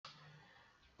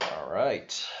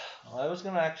Alright, I was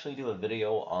going to actually do a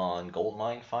video on gold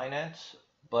mine finance,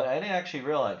 but I didn't actually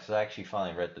realize, because I actually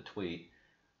finally read the tweet,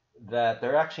 that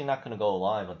they're actually not going to go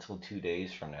live until 2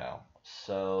 days from now.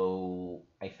 So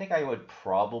I think I would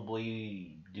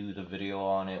probably do the video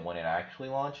on it when it actually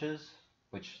launches,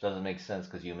 which doesn't make sense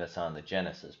because you miss on the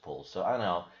Genesis pool. So I don't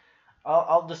know.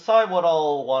 I'll decide what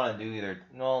I'll want to do either.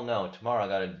 No, tomorrow I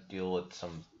got to deal with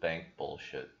some bank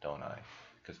bullshit, don't I?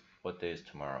 Because what day is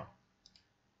tomorrow?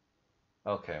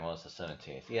 Okay, well, it's the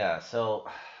 17th. Yeah, so,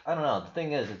 I don't know. The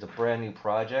thing is, it's a brand new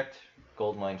project,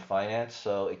 Goldmine Finance,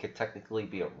 so it could technically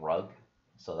be a rug.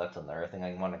 So that's another thing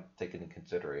I want to take into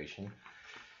consideration.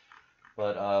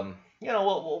 But, you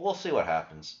know, we'll see what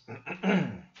happens.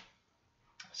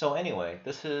 So anyway,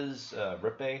 this is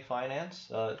Ripae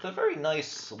Finance. It's a very nice,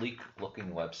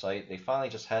 sleek-looking website. They finally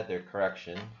just had their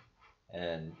correction,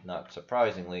 and not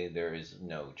surprisingly, there is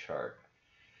no chart.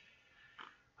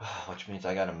 Which means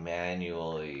I gotta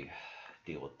manually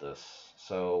deal with this.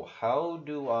 So how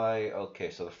do I, okay,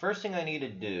 so the first thing I need to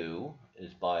do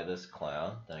is buy this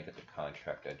clown. Then I get the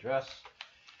contract address.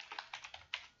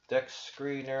 Dex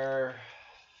screener,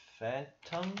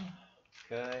 fantom,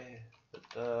 okay,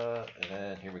 and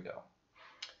then here we go.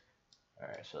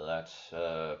 Alright, so that's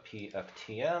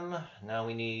pFTM. Now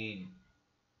we need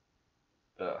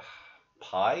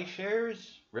Pi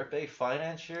shares, Ripae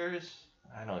Finance shares,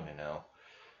 I don't even know.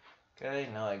 Okay,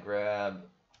 now I grab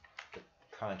the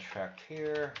contract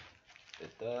here,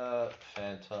 get that,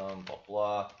 phantom, blah,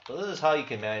 blah. So this is how you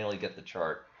can manually get the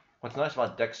chart. What's nice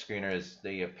about Dex Screener is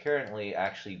they apparently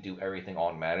actually do everything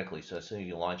automatically. So as soon as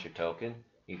you launch your token,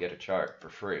 you get a chart for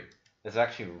free. It's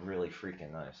actually really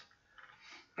freaking nice.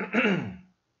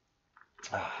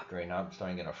 Great, now I'm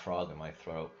starting to get a frog in my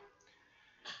throat.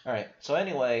 Alright, so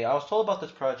anyway, I was told about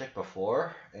this project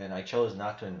before, and I chose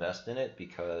not to invest in it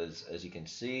because, as you can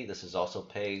see, this is also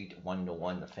pegged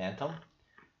 1-to-1 to Phantom.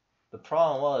 The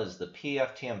problem was the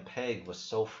pFTM peg was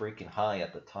so freaking high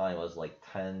at the time. It was like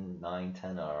 10, 9,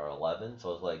 10, or 11. So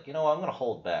I was like, you know what, I'm going to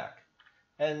hold back.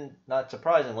 And not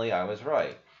surprisingly, I was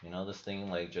right. You know, this thing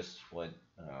like just went,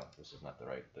 oh, this is not the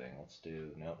right thing. Let's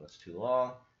do, no, that's too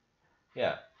long.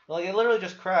 Yeah. Like, it literally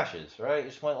just crashes, right? It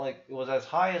just went like, it was as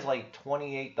high as like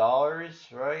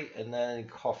 $28, right? And then,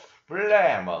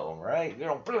 blammo, right? You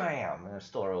know, blam! And it's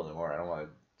still early in the morning. I don't want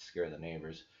to scare the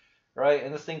neighbors, right?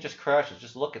 And this thing just crashes.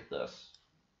 Just look at this,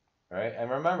 right? And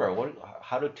remember,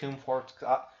 how do tomb forks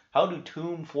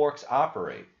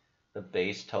operate? The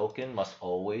base token must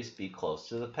always be close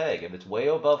to the peg. If it's way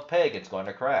above peg, it's going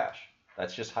to crash.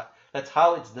 That's just that's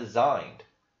how it's designed,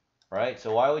 right?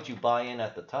 So why would you buy in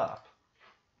at the top?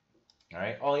 All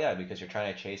right. Oh yeah, because you're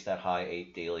trying to chase that high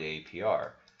daily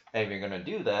APR. And if you're going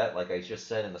to do that, like I just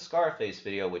said in the Scarface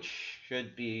video, which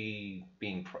should be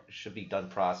done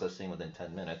processing within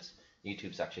 10 minutes.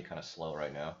 YouTube's actually kind of slow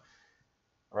right now.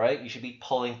 All right. You should be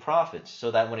pulling profits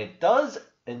so that when it does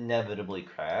inevitably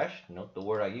crash, note the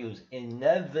word I use,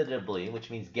 inevitably, which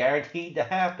means guaranteed to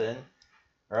happen.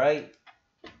 All right.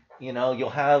 You know, you'll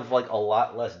have like a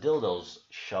lot less dildos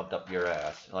shoved up your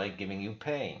ass, like giving you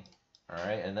pain. All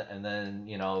right, and then,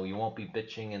 you know, you won't be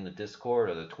bitching in the Discord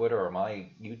or the Twitter or my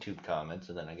YouTube comments,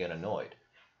 and then I get annoyed.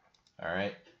 All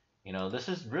right, you know, this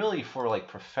is really for like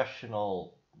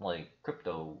professional, like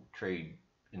crypto trade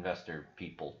investor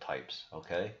people types.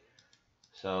 Okay,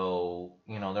 so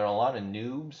you know there are a lot of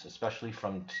noobs, especially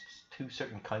from two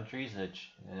certain countries that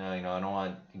you know I don't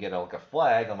want to get like a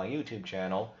flag on my YouTube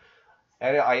channel,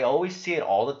 and I always see it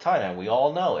all the time, and we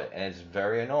all know it, and it's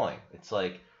very annoying. It's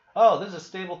like, oh, this is a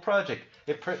stable project.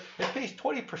 It pays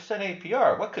 20%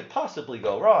 APR. What could possibly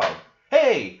go wrong?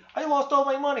 Hey, I lost all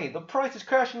my money. The price is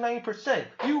crashing 90%.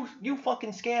 You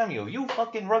fucking scam you. You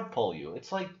fucking rug pull you.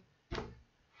 It's like,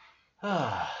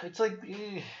 it's like,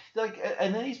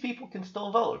 and then these people can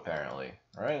still vote apparently,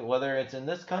 right? Whether it's in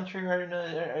this country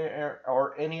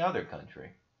or any other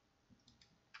country.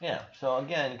 Yeah. So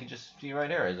again, you can just see right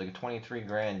there. It's like a 23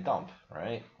 grand dump,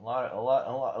 right? A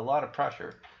lot of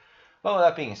pressure. Well, with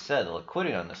that being said, the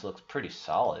liquidity on this looks pretty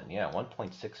solid. Yeah,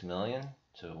 1.6 million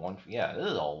to 1. Yeah, this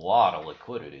is a lot of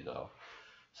liquidity though.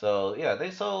 So yeah,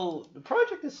 so the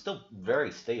project is still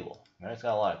very stable. Right? It's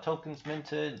got a lot of tokens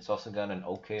minted. It's also got an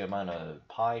okay amount of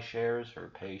Pi shares or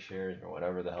Pay shares or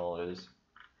whatever the hell it is.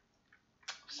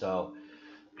 So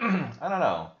I don't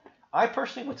know. I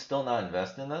personally would still not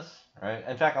invest in this. Right?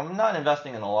 In fact, I'm not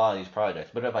investing in a lot of these projects.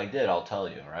 But if I did, I'll tell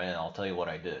you. Right? And I'll tell you what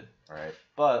I did. Right?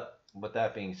 But with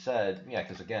that being said, yeah,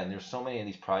 because again, there's so many of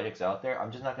these projects out there, I'm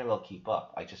just not going to be able to keep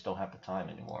up. I just don't have the time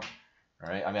anymore. All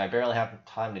right? I mean, I barely have the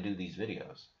time to do these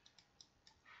videos.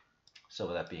 So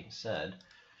with that being said,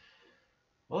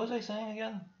 What was I saying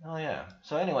again? Oh yeah.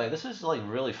 So anyway, this is like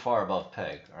really far above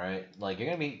peg, all right? Like you're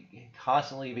gonna be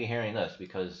constantly be hearing this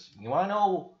because you want to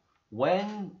know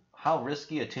how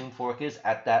risky a tomb fork is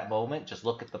at that moment. Just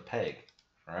look at the peg,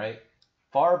 all right?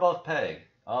 Far above peg.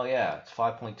 Oh yeah, it's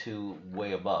 5.2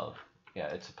 way above. Yeah,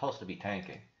 it's supposed to be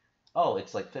tanking. Oh,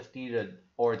 it's like 50 to,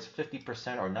 or it's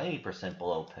 50% or 90%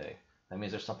 below peg. That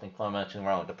means there's something fundamentally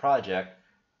wrong with the project,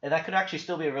 and that could actually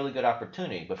still be a really good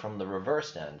opportunity. But from the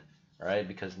reverse end, right?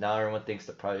 Because now everyone thinks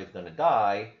the project's going to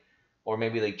die, or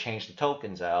maybe they change the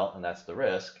tokens out, and that's the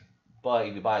risk. But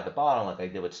if you buy at the bottom, like I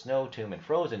did with Snow Tomb and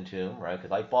Frozen Tomb, right?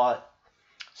 Because I bought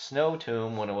Snow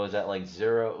Tomb when it was at like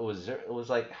zero, it was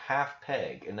like half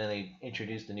peg, and then they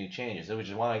introduced the new changes. Which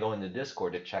is why I go into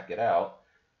Discord to check it out.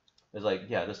 It's like,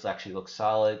 yeah, this actually looks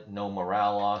solid. No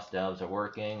morale loss. Devs are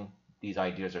working. These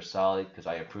ideas are solid because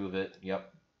I approve it.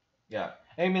 Yep. Yeah.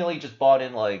 I immediately just bought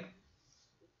in like,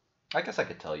 I guess I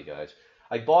could tell you guys.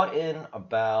 I bought in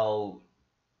about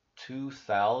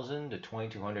 $2,000 to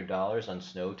 $2,200 on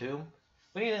SnowTube.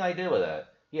 What do you think I did with that?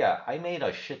 Yeah, I made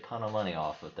a shit ton of money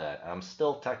off of that. I'm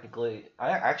still technically, I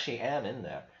actually am in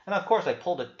there. And of course, I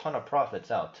pulled a ton of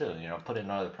profits out too, put it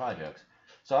in other projects.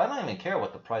 So I don't even care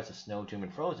what the price of Snow Tomb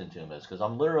and Frozen Tomb is because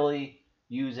I'm literally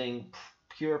using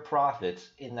pure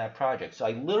profits in that project. So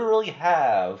I literally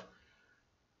have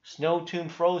Snow Tomb,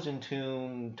 Frozen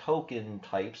Tomb token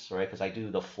types, right? Because I do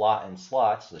the flot and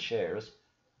slots, the shares,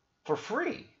 for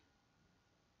free,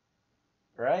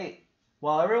 right?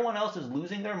 While everyone else is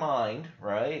losing their mind,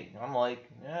 right? I'm like,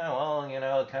 yeah, well,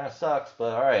 it kind of sucks,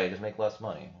 but all right, I just make less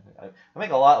money. I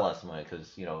make a lot less money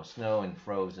because, Snow and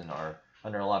Frozen are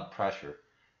under a lot of pressure.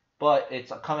 But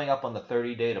it's coming up on the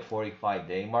 30-day to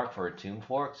 45-day mark for a tomb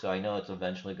fork, so I know it's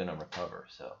eventually going to recover.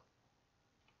 So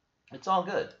it's all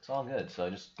good. It's all good. So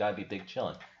just gotta be big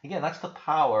chilling. Again, that's the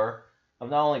power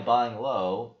of not only buying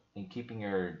low and keeping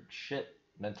your shit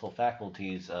mental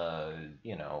faculties,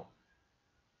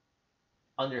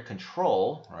 under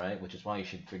control, right? Which is why you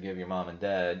should forgive your mom and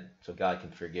dad so God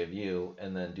can forgive you,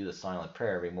 and then do the silent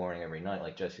prayer every morning, every night,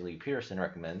 like Jesse Lee Pearson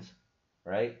recommends,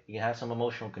 right? You can have some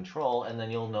emotional control, and then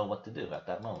you'll know what to do at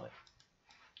that moment.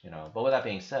 But with that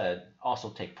being said, also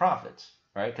take profits,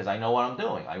 right? Because I know what I'm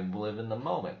doing. I live in the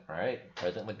moment, right?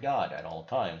 Present with God at all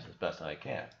times as best I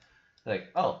can. Like,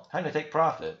 oh, time to take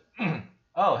profit.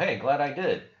 Oh, hey, glad I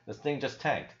did. This thing just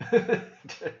tanked.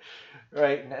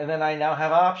 Right? And then I now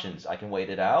have options. I can wait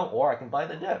it out, or I can buy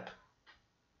the dip.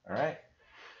 All right?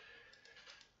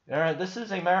 All right, this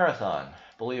is a marathon,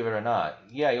 believe it or not.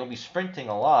 Yeah, you'll be sprinting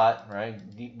a lot, right?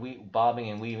 Bobbing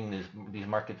and weaving these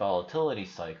market volatility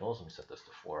cycles. Let me set this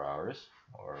to 4 hours.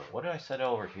 Or what did I set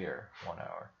over here? 1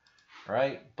 hour. All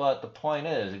right? But the point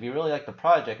is, if you really like the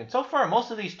project, and so far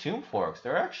most of these tomb forks,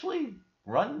 they're actually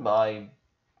run by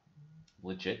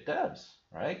legit devs,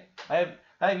 right?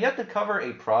 I have yet to cover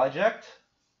a project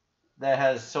that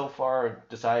has so far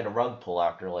decided to rug pull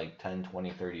after like 10,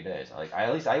 20, 30 days. Like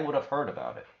at least I would have heard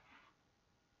about it.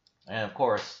 And of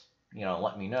course,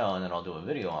 let me know and then I'll do a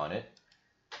video on it.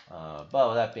 But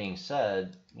with that being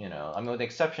said, with the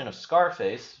exception of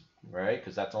Scarface, right?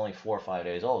 Because that's only 4 or 5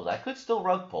 days old. That could still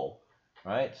rug pull,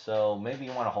 right? So maybe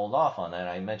you want to hold off on that.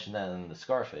 I mentioned that in the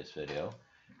Scarface video.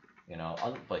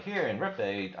 But here in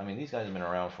Ripae, these guys have been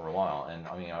around for a while, and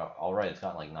already it's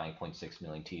got like 9.6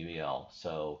 million TVL.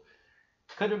 So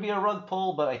could it be a rug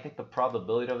pull? But I think the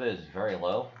probability of it is very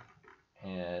low.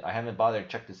 And I haven't bothered to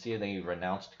check to see if they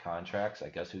renounced contracts. I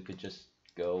guess we could just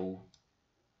go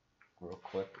real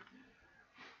quick.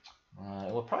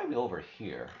 It will probably be over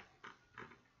here.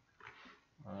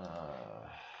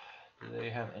 Do they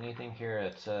have anything here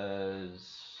that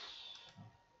says...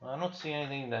 I don't see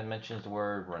anything that mentions the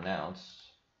word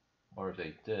renounce, or if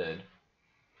they did.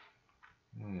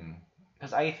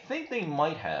 Because I think they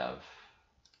might have.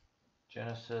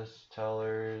 Genesis,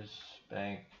 tellers,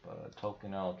 bank,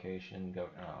 token allocation,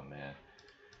 oh man.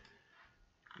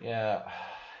 Yeah,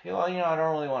 I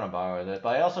don't really want to bother with it,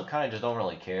 but I also kind of just don't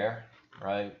really care,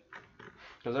 right?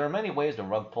 Because there are many ways to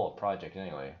rug pull a project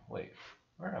anyway. Wait,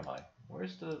 where am I?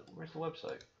 Where's the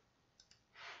website?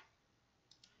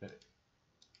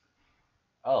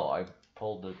 Oh, I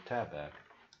pulled the tab back.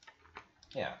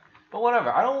 Yeah, but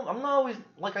whatever. I'm not always,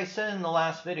 like I said in the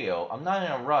last video, I'm not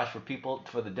in a rush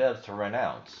for the devs to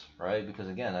renounce, right? Because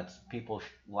again, that's people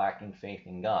lacking faith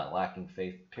in God, lacking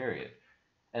faith, period.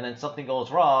 And then something goes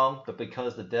wrong, but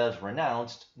because the devs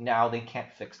renounced, now they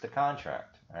can't fix the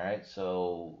contract, all right?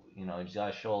 So, you just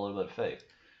gotta show a little bit of faith.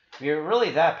 If you're really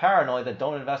that paranoid, then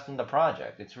don't invest in the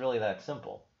project. It's really that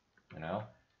simple,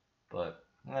 But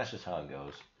that's just how it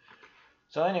goes.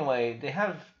 So anyway, they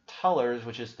have tellers,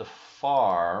 which is the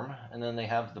farm, and then they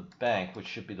have the bank, which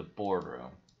should be the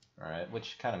boardroom. All right,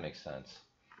 which kind of makes sense.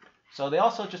 So they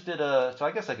also just did a, so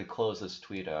I guess I could close this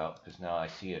tweet out because now I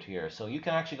see it here. So you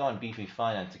can actually go on Beefy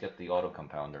Finance to get the auto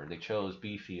compounder. They chose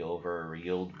Beefy over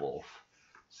Yield Wolf.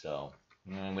 So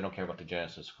we don't care about the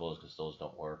Genesis close because those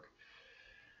don't work.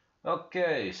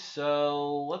 Okay,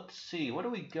 so let's see. What do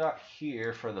we got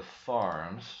here for the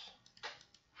farms?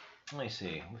 Let me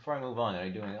see. Before I move on, are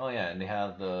they doing? Oh yeah, and they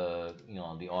have the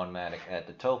the automatic add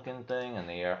the token thing, and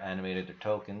they animated their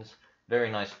tokens. Very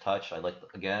nice touch. I like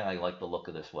the look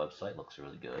of this website. Looks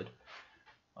really good.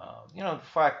 In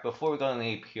fact, before we go on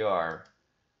the APR,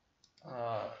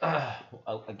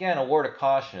 again, a word of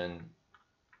caution.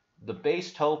 The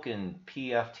base token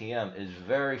pFTM is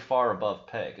very far above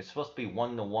peg. It's supposed to be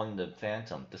 1-to-1 to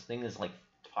Phantom. This thing is like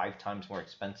 5 times more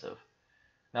expensive.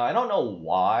 Now I don't know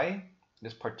why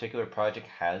this particular project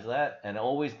has that, and it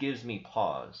always gives me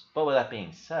pause. But with that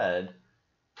being said,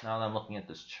 now that I'm looking at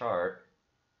this chart.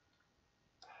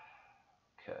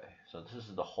 Okay, so this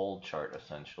is the whole chart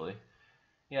essentially.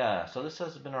 Yeah, so this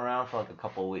has been around for like a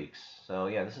couple weeks. So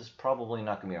yeah, this is probably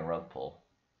not going to be a rug pull.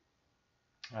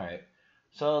 Alright,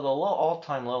 so the low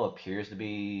all-time low appears to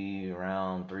be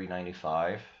around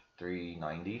 395,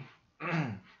 390.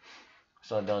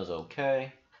 So it does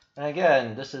okay. And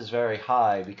again, this is very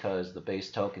high because the base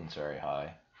token's very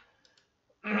high.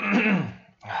 God,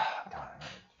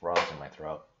 frost in my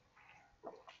throat.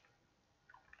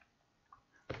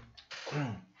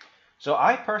 So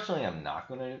I personally am not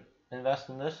going to invest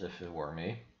in this if it were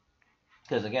me.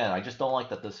 Because again, I just don't like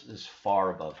that this is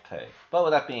far above peg. But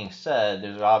with that being said,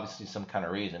 there's obviously some kind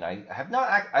of reason. I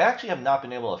actually have not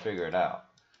been able to figure it out.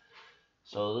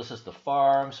 So this is the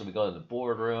farm. So we go to the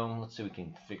boardroom. Let's see if we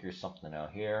can figure something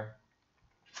out here.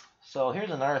 So here's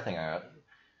another thing.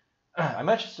 I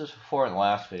mentioned this before in the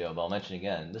last video, but I'll mention it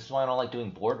again. This is why I don't like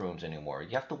doing boardrooms anymore.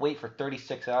 You have to wait for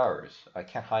 36 hours. I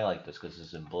can't highlight this because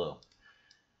it's in blue.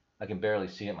 I can barely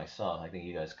see it myself. I think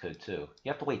you guys could too.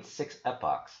 You have to wait 6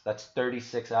 epochs. That's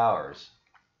 36 hours.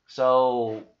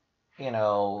 So,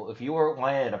 if you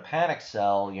wanted a panic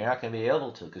sell, you're not going to be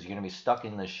able to because you're going to be stuck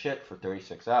in this shit for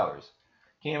 36 hours.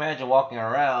 Can you imagine walking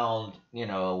around,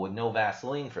 with no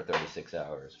Vaseline for 36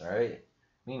 hours, right?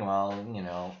 Meanwhile,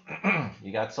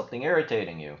 you got something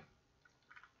irritating you.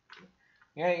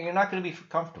 You're not going to be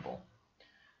comfortable.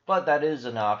 But that is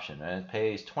an option, and it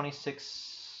pays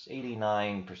 26.89%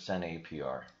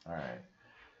 APR. All right.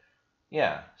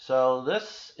 Yeah, so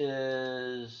this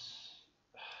is...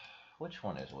 Which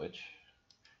one is which?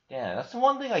 Yeah, that's the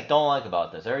one thing I don't like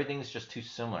about this. Everything's just too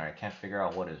similar. I can't figure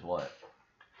out what is what.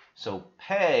 So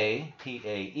Pae,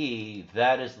 P-A-E,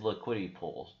 that is the liquidity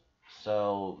pool.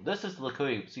 So this is the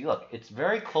liquidity. See, look, it's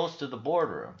very close to the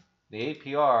boardroom. The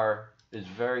APR is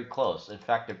very close. In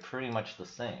fact, they're pretty much the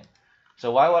same.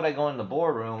 So why would I go in the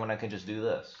boardroom when I can just do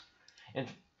this? And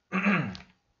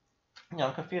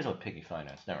I'm confused with Piggy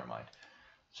Finance. Never mind.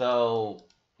 So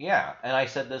yeah, and I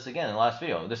said this again in the last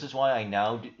video. This is why I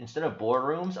now do, instead of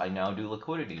boardrooms, I now do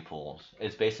liquidity pools.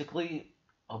 It's basically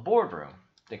a boardroom,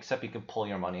 except you can pull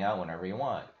your money out whenever you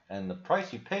want. And the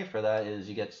price you pay for that is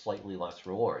you get slightly less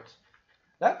rewards.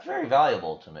 That's very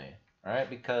valuable to me, all right?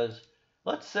 Because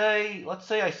let's say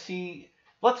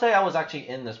I was actually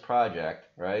in this project,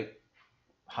 right?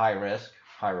 High risk,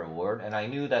 high reward, and I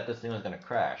knew that this thing was going to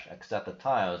crash. Because at the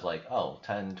time I was like, oh,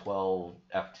 10, 12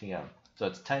 FTM. So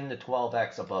it's 10 to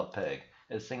 12x above peg.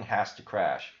 This thing has to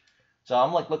crash. So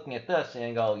I'm like looking at this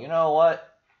and go, you know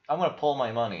what? I'm going to pull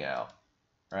my money out,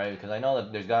 right? Because I know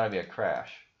that there's got to be a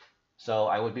crash. So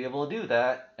I would be able to do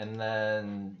that, and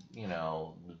then,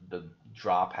 the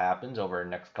drop happens over the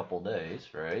next couple days,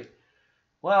 right?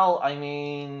 Well, I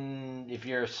mean, if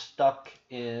you're stuck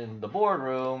in the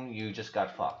boardroom, you just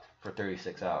got fucked for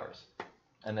 36 hours.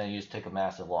 And then you just take a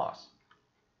massive loss.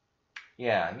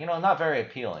 Yeah, not very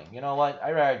appealing. You know what?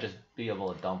 I'd rather just be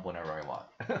able to dump whenever I want.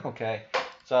 Okay?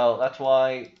 So that's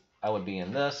why I would be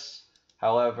in this.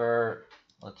 However,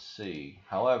 let's see.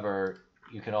 However,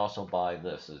 you can also buy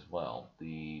this as well.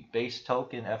 The base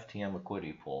token FTM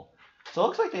liquidity pool. So it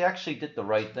looks like they actually did the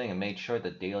right thing and made sure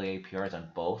that daily APRs on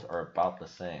both are about the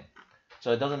same.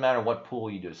 So it doesn't matter what pool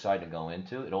you decide to go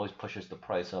into, it always pushes the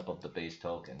price up of the base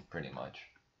token, pretty much.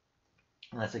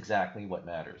 And that's exactly what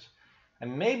matters.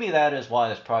 And maybe that is why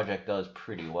this project does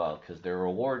pretty well, because their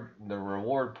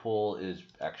reward pool is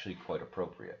actually quite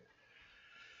appropriate.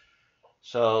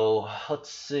 So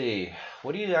let's see,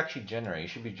 what do you actually generate? You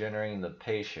should be generating the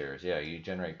pay shares. Yeah, you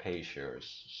generate pay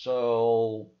shares.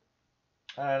 So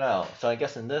I don't know. So I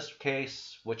guess in this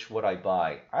case, which would I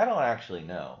buy? I don't actually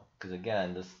know, because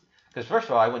again, Because first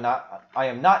of all, I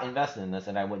am not invested in this,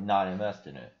 and I would not invest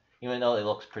in it, even though it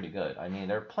looks pretty good. I mean,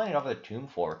 there are plenty of other tomb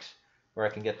forks where I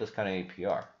can get this kind of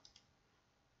APR.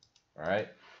 All right.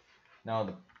 Now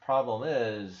the problem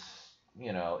is,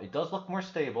 you know, it does look more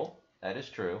stable. That is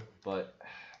true, but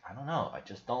I don't know. I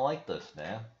just don't like this,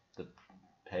 man. The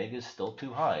peg is still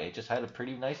too high. It just had a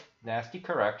pretty nice, nasty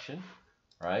correction,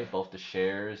 right? Both the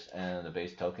shares and the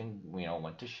base token, you know,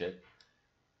 went to shit.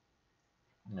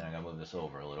 Now I gotta move this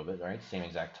over a little bit, right? Same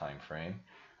exact time frame.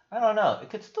 I don't know. It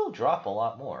could still drop a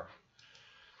lot more.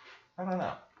 I don't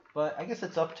know. But I guess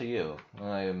it's up to you.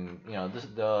 You know,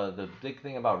 the big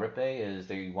thing about Ripae is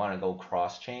they want to go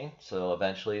cross-chain. So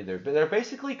eventually, they're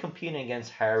basically competing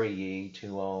against Harry Yee,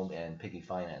 2ohm, and Piggy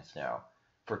Finance now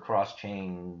for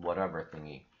cross-chain whatever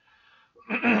thingy.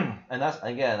 And that's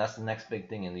the next big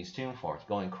thing in these tomb forks,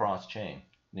 going cross-chain.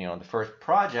 You know, the first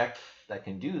project that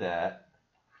can do that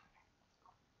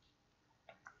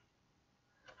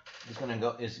is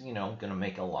gonna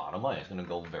make a lot of money. It's gonna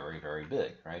go very, very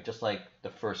big, right? Just like the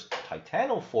first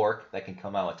Titano fork that can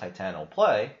come out with Titano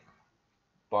Play,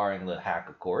 barring the hack,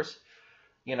 of course.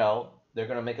 You know, they're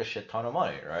gonna make a shit ton of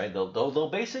money, right? They'll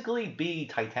basically be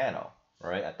Titano,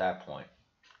 right, at that point.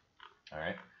 All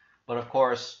right, but of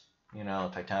course, you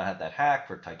know, Titano had that hack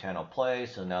for Titano Play,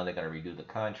 so now they gotta redo the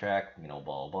contract. You know,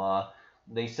 blah blah.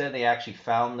 They said they actually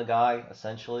found the guy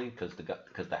essentially because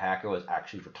the hacker was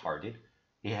actually retarded.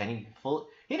 He didn't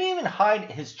even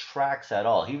hide his tracks at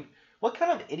all. What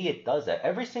kind of idiot does that?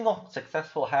 Every single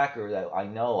successful hacker that I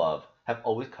know of have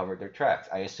always covered their tracks.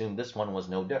 I assume this one was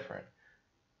no different.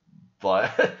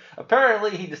 But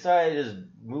apparently he decided to just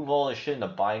move all his shit into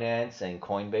Binance and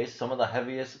Coinbase, some of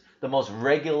the most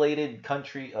regulated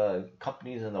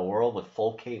companies in the world with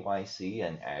full KYC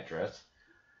and address.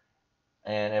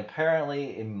 And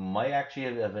apparently it might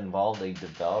actually have involved a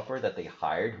developer that they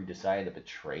hired who decided to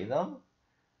betray them.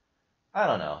 I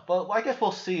don't know, but I guess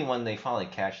we'll see when they finally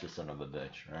catch this son of a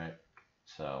bitch, right?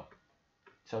 So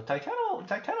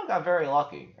Titano got very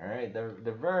lucky, all right? They're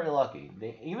very lucky.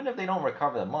 Even if they don't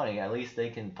recover the money, at least they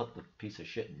can put the piece of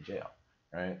shit in jail,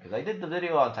 right? Because I did the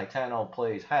video on Titano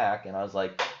Plays Hack, and I was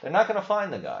like, they're not gonna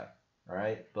find the guy,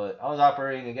 right? But I was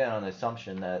operating again on the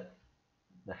assumption that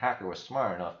the hacker was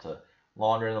smart enough to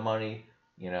launder the money.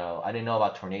 You know, I didn't know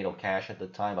about Tornado Cash at the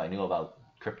time, but I knew about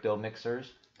crypto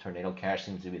mixers. Tornado Cash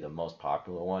seems to be the most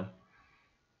popular one.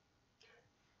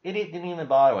 It didn't even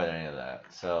bother with any of that.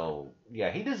 So,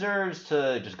 yeah, he deserves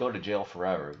to just go to jail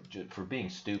forever for being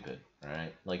stupid,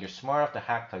 right? Like, you're smart enough to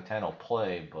hack Titano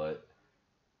Play, but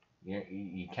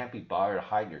you can't be bothered to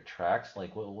hide your tracks.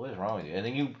 Like, what is wrong with you? And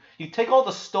then you take all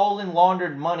the stolen,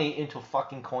 laundered money into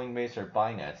fucking Coinbase or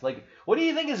Binance. Like, what do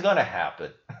you think is going to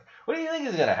happen? What do you think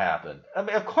is going to happen? I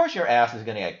mean, of course your ass is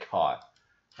going to get caught,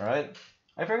 right?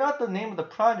 I forgot the name of the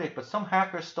project, but some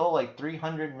hacker stole like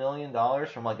 $300 million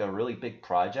from like a really big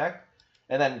project.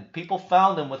 And then people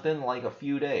found them within like a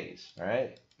few days,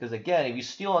 right? Because again, if you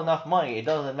steal enough money, it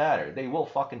doesn't matter. They will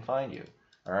fucking find you,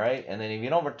 all right? And then if you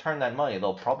don't return that money,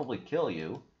 they'll probably kill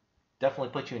you,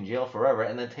 definitely put you in jail forever,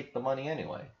 and then take the money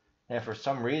anyway. And if for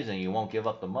some reason you won't give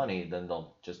up the money, then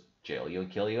they'll just jail you and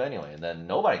kill you anyway, and then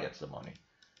nobody gets the money.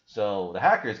 So the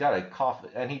hacker's got to cough,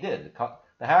 and he did.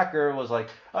 The hacker was like,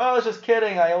 oh, I was just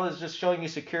kidding. I was just showing you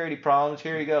security problems.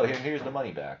 Here you go. Here's the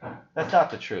money back. That's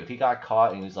not the truth. He got caught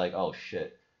and he was like, oh,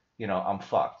 shit. You know, I'm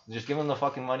fucked. Just give him the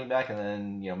fucking money back and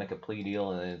then, you know, make a plea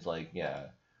deal. And then it's like, yeah.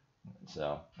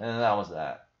 So, and then that was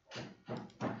that.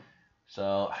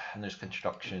 So, and there's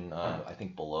construction, I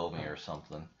think, below me or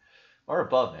something. Or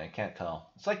above me. I can't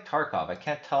tell. It's like Tarkov. I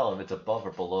can't tell if it's above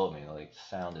or below me. Like,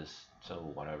 sound is so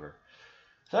whatever.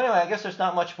 So anyway, I guess there's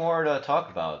not much more to talk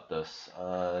about this.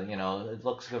 You know, it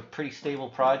looks like a pretty stable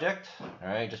project. All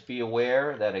right, just be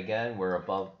aware that again we're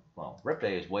above. Well,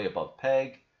 Ripae is way above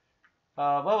peg.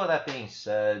 But with that being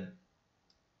said,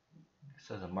 it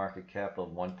says a market cap of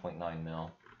 1.9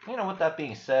 mil. You know, with that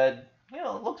being said, you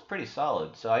know, it looks pretty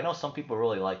solid. So I know some people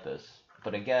really like this,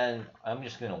 but again, I'm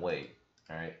just gonna wait.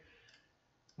 All right.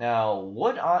 Now,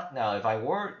 if I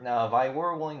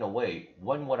were willing to wait,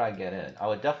 when would I get in? I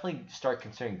would definitely start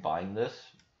considering buying this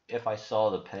if I saw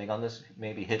the peg on this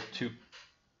maybe hit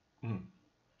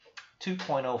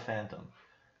 2.0 Phantom.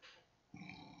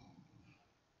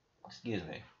 Excuse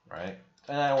me, right?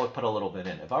 And I would put a little bit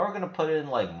in. If I were going to put in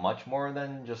like much more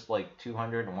than just like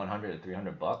 200 and 100 and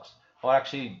 300 bucks, I'll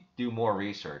actually do more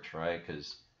research, right?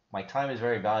 Because my time is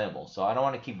very valuable. So I don't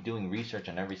want to keep doing research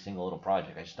on every single little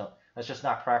project. I just don't. That's just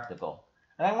not practical.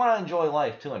 And I want to enjoy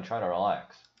life too and try to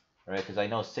relax, right? Because I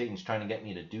know Satan's trying to get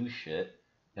me to do shit.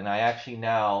 And I actually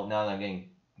now that I'm getting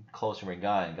closer with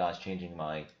God and God's changing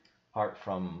my heart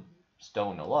from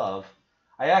stone to love,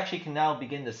 I actually can now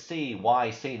begin to see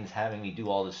why Satan's having me do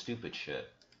all this stupid shit.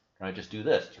 Right? Just do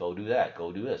this, go do that,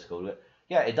 go do this, go do it.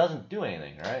 Yeah, it doesn't do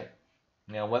anything, right?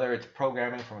 You know, whether it's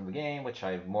programming from the game, which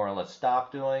I've more or less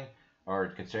stopped doing, or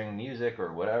considering music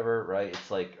or whatever, right? It's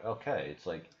like, okay, it's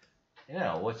like, you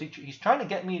know, he's trying to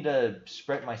get me to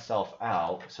spread myself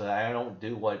out so that I don't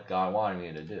do what God wanted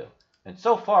me to do. And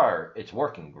so far, it's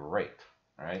working great,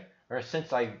 all right? Ever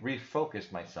since I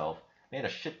refocused myself, made a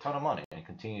shit ton of money and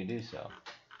continue to do so,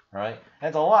 all right? And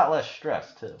it's a lot less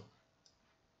stress, too.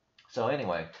 So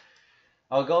anyway,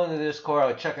 I'll go into the Discord,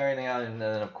 I'll check everything out, and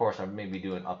then, of course, I'll maybe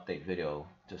do an update video,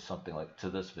 just something like to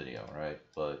this video, right?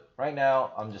 But right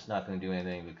now, I'm just not going to do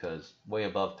anything because way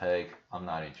above peg, I'm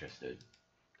not interested.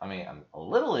 I mean, I'm a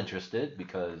little interested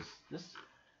because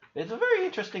it's a very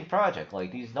interesting project.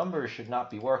 Like, these numbers should not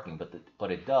be working,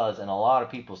 but it does, and a lot of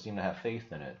people seem to have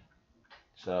faith in it.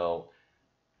 So,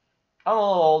 I'm a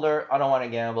little older. I don't want to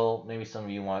gamble. Maybe some of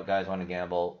you guys want to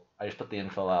gamble. I just put the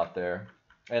info out there.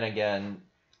 And again,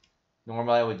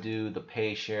 normally I would do the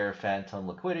pay share phantom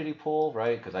liquidity pool,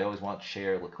 right? Because I always want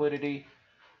share liquidity.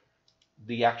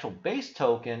 The actual base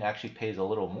token actually pays a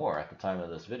little more at the time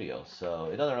of this video. So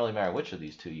it doesn't really matter which of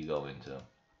these two you go into.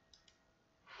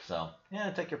 So, yeah,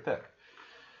 take your pick.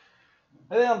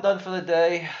 I think I'm done for the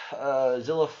day.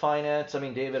 Zilla Finance, I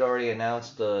mean, David already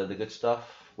announced the good stuff,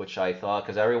 which I thought,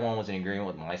 because everyone was in agreement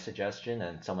with my suggestion,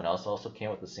 and someone else also came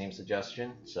with the same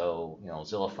suggestion. So, you know,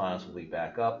 Zilla Finance will be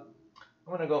back up.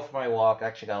 I'm going to go for my walk.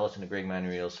 Actually, got to listen to Greg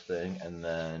Manuel's thing, and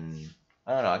then,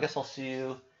 I don't know, I guess I'll see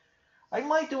you. I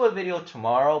might do a video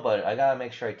tomorrow, but I got to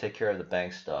make sure I take care of the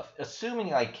bank stuff,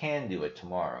 assuming I can do it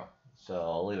tomorrow. So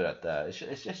I'll leave it at that.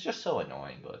 It's just so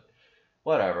annoying, but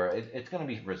whatever. It's going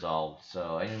to be resolved,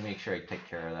 so I need to make sure I take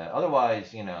care of that.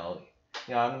 Otherwise, you know,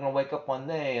 I'm going to wake up one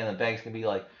day and the bank's going to be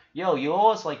like, yo, you owe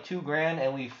us like $2 grand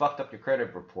and we fucked up your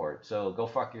credit report, so go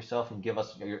fuck yourself and give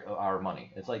us our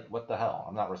money. It's like, what the hell?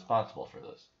 I'm not responsible for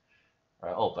this.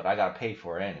 Right? Oh, but I got to pay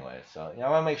for it anyway, so I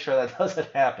want to make sure that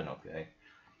doesn't happen, okay?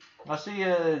 I'll see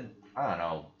you, I don't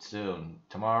know, soon.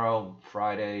 Tomorrow,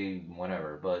 Friday,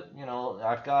 whatever. But, you know,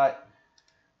 I've got,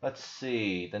 let's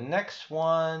see, the next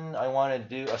one I want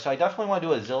to do, so I definitely want to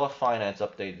do a Zilla Finance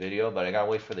update video, but I got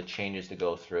to wait for the changes to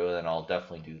go through, and then I'll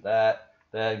definitely do that.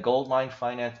 Then Goldmine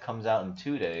Finance comes out in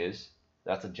 2 days.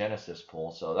 That's a Genesis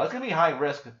pull, so that's going to be high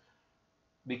risk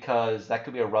because that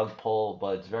could be a rug pull,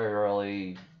 but it's very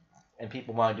early, and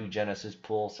people want to do Genesis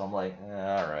pull, so I'm like,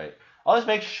 all right. I'll just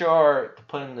make sure to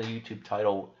put in the YouTube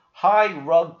title, high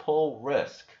rug pull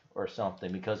risk or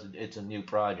something, because it's a new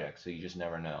project, so you just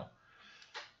never know.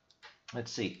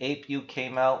 Let's see, Ape Universe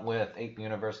came out with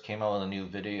a new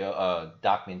video,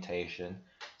 documentation.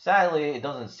 Sadly, it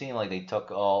doesn't seem like they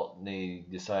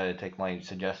decided to take my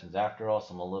suggestions after all,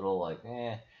 so I'm a little like,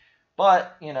 eh.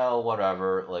 But, you know,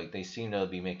 whatever, like, they seem to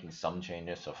be making some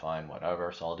changes, so fine,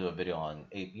 whatever. So I'll do a video on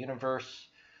Ape Universe.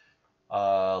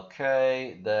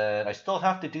 Okay, then I still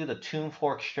have to do the Tomb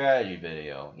Fork strategy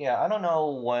video. Yeah, I don't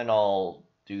know when I'll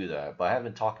do that, but I have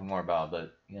been talking more about it,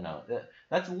 but, you know,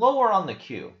 that's lower on the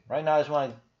queue. Right now I just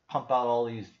want to pump out all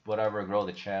these, whatever, grow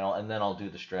the channel, and then I'll do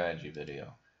the strategy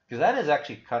video. Because that is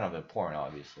actually kind of important,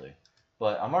 obviously.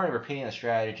 But I'm already repeating the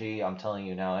strategy, I'm telling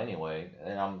you now anyway,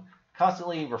 and I'm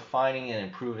constantly refining and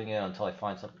improving it until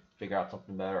I figure out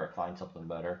something better, or find something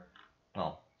better.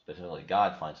 No. Specifically,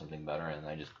 God finds something better, and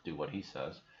I just do what he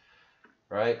says,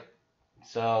 right?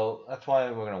 So that's why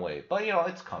we're gonna wait. But you know,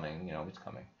 it's coming. You know, it's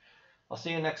coming. I'll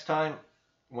see you next time,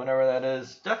 whenever that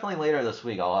is. Definitely later this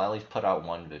week. I'll at least put out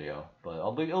one video, but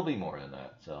it'll be more than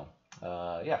that. So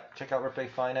yeah, check out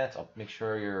Ripae Finance. I'll make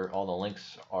sure all the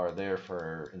links are there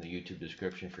in the YouTube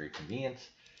description for your convenience.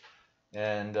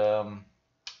 And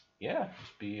yeah,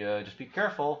 just be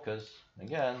careful, because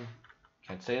again,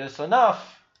 can't say this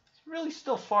enough. Really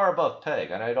still far above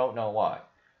peg, and I don't know why.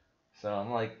 So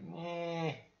I'm like,